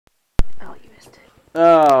missed it.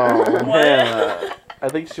 Oh, Hannah. I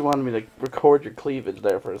think she wanted me to record your cleavage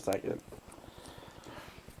there for a second.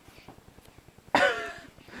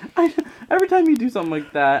 Every time you do something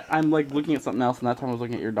like that, I'm like looking at something else, and that time I was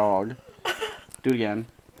looking at your dog. Do it again.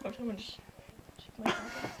 I'm trying to just shake my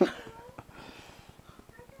dog.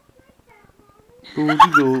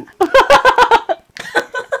 Go.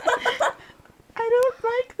 I don't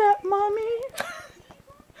like that, Mommy.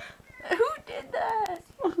 Who did that?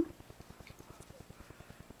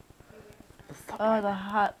 Oh, the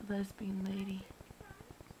hot lesbian lady.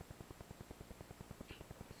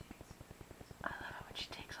 I love it when she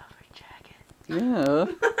takes off her jacket. Yeah.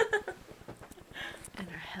 And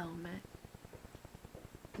her helmet.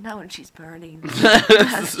 Not when she's burning.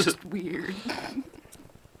 That's just weird.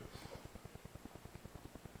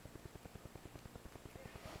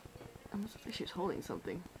 Almost like she's holding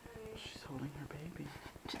something. She's holding her baby.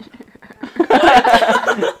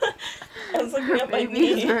 I was looking Her at my baby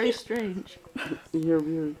is knee. very strange. Your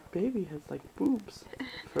baby has like boobs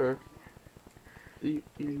for your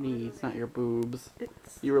knees, not your boobs.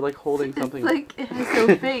 You were like holding something. It's like it has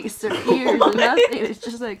no face or ears or nothing. It's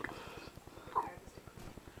just like.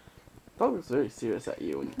 Dog looks very serious at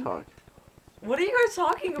you when you talk. What are you guys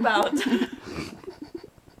talking about?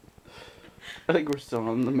 I think we're still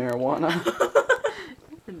on the marijuana.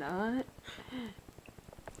 We're not.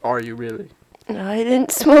 Are you really? No, I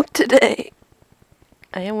didn't smoke today.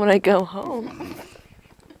 I am when I go home.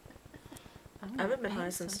 I haven't been high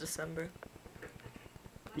since December.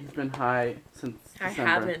 You've been high since December. I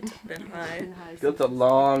haven't been high. That's a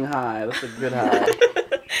long high. That's a good high.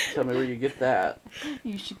 Tell me where you get that.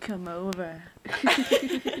 You should come over.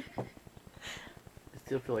 I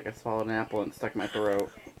still feel like I swallowed an apple and stuck in my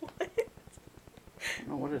throat. What? I don't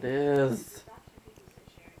know what it is.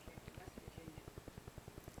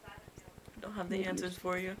 I don't have the answers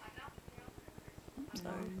for you.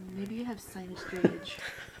 Sorry. Maybe you have sinus drainage.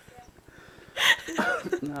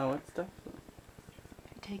 No, it's definitely.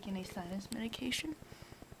 Have you taken any sinus medication?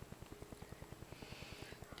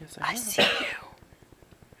 Yes, I see you.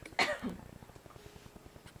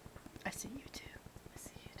 I see you too. I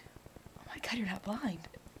see you too. Oh my god, you're not blind.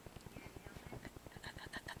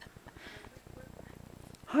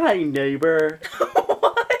 Hi, neighbor.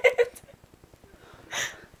 What?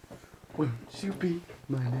 Won't you be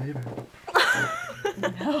my neighbor?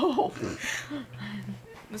 No.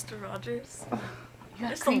 Mr. Rogers? You I got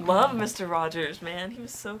used to creepy. love Mr. Rogers, man. He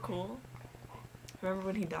was so cool. Remember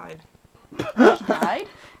when he died? He died?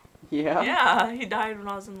 Yeah. Yeah, he died when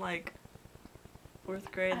I was in like 4th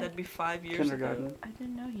grade. That'd be 5 years Kindergarten. ago. I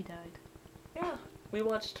didn't know he died. Yeah. We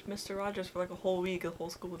watched Mr. Rogers for like a whole week. The whole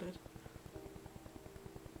school did.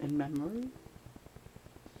 In memory?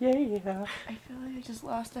 Yeah. I feel like I just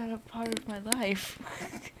lost out a part of my life.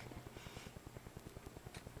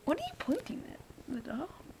 What are you pointing at? The dog?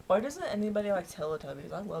 Why doesn't anybody like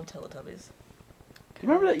Teletubbies? I love Teletubbies. Do you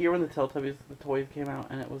remember that year when the Teletubbies, the toys came out,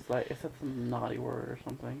 and it was like, it said some naughty word or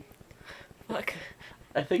something? Fuck.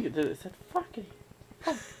 I think it did. It said, fucky.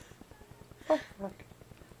 Fuck. Fuck.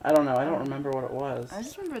 I don't know. I don't remember what it was. I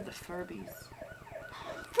just remember the Furbies.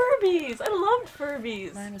 Furbies! I loved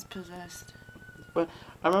Furbies! Mine was possessed. But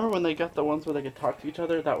I remember when they got the ones where they could talk to each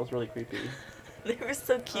other. That was really creepy. They were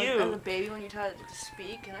so Like, cute. as a baby when you taught it to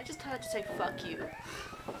speak, and I just taught it to say fuck you.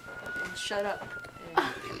 And shut up.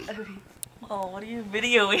 And Oh, what are you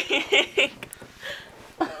videoing?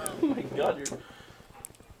 Oh my god, your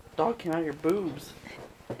dog came out of your boobs.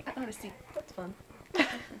 I want to see. That's fun. Do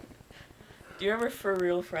you remember For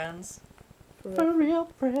Real Friends? For real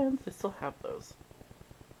friends. They still have those.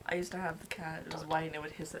 I used to have the cat. It was white and it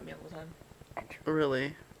would hiss at me all the time.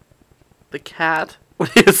 Really? The cat would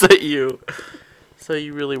hiss at you. So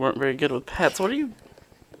you really weren't very good with pets. What are you...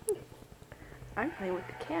 I'm playing with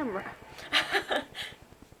the camera.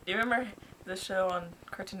 Do you remember the show on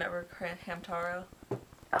Cartoon Network, Hamtaro? Oh,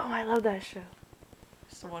 I love that show. I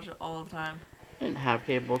used to watch it all the time. I didn't have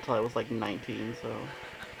cable till I was like 19, so...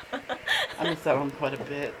 I missed out on quite a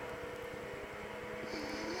bit.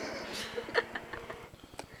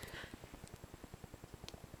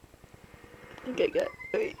 Okay, good.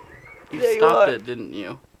 Wait. You There you stopped are. it, didn't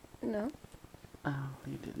you? No. Oh,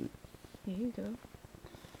 you didn't. Here you go.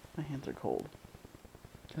 My hands are cold.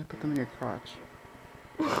 Can I put them in your crotch?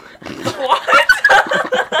 What?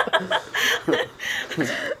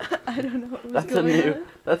 I don't know what was That's a going new. on.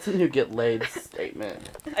 That's a new get laid statement.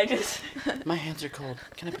 I just... My hands are cold.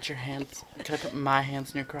 Can I put your hands? Can I put my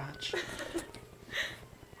hands in your crotch?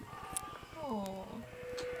 Oh.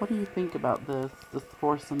 What do you think about this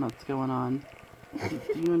foursome that's going on? Do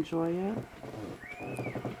you enjoy it?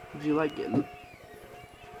 Would you like getting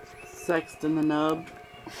Sexed in the nub.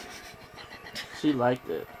 She liked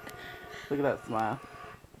it. Look at that smile.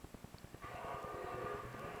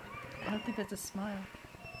 I don't think that's a smile.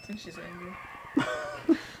 I think she's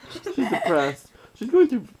angry. She's depressed. She's going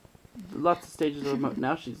through lots of stages of emotion.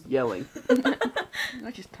 Now she's yelling. Now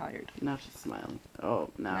she's tired. Now she's smiling. Oh,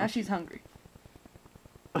 Now she's hungry.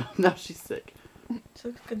 now she's sick. She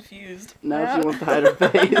looks confused. Now she wants to hide her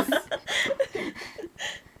face.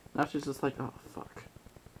 Now she's just like, oh, fuck.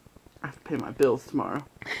 I have to pay my bills tomorrow.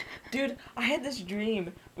 Dude, I had this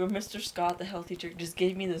dream where Mr. Scott, the health teacher, just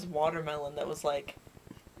gave me this watermelon that was like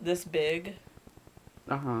this big.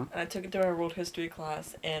 Uh-huh. And I took it to our world history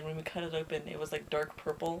class, and when we cut it open, it was like dark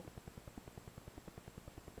purple.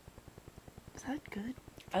 Is that good?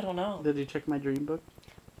 I don't know. Did you check my dream book?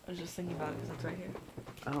 I was just thinking about it because it's right here.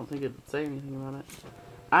 I don't think it would say anything about it.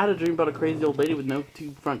 I had a dream about a crazy old lady with no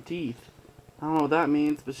two front teeth. I don't know what that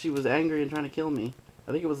means, but she was angry and trying to kill me.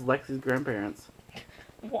 I think it was Lexi's grandparents.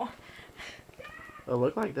 What? It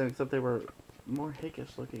looked like them, except they were more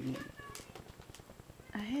hickish looking.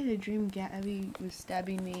 I had a dream Gabby was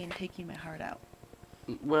stabbing me and taking my heart out.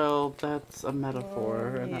 Well, that's a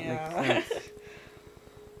metaphor, and that makes sense.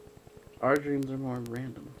 Our dreams are more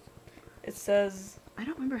random. It says I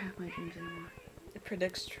don't remember half my dreams anymore. it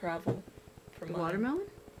predicts travel for The mine. watermelon?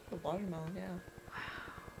 The watermelon, yeah.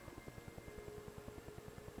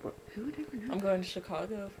 What? Who would ever know? I'm going to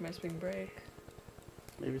Chicago for my spring break.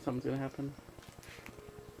 Maybe something's gonna happen.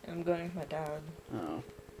 And I'm going with my dad. Oh.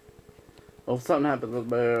 Well, if something happens, that's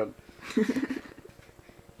bad.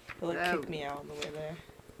 He'll like kick me out on the way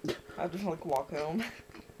there. I'll just like walk home.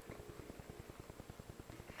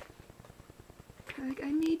 Like,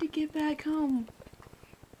 I need to get back home.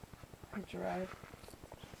 Or drive.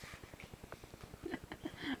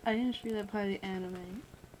 I didn't see that part of the anime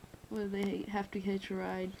where they have to hitch a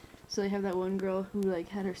ride. So they have that one girl who like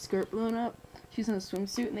had her skirt blown up. She's in a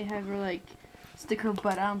swimsuit and they have her like stick her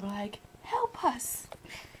butt out and be like, "Help us!"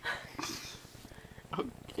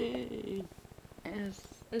 Okay. And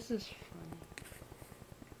this is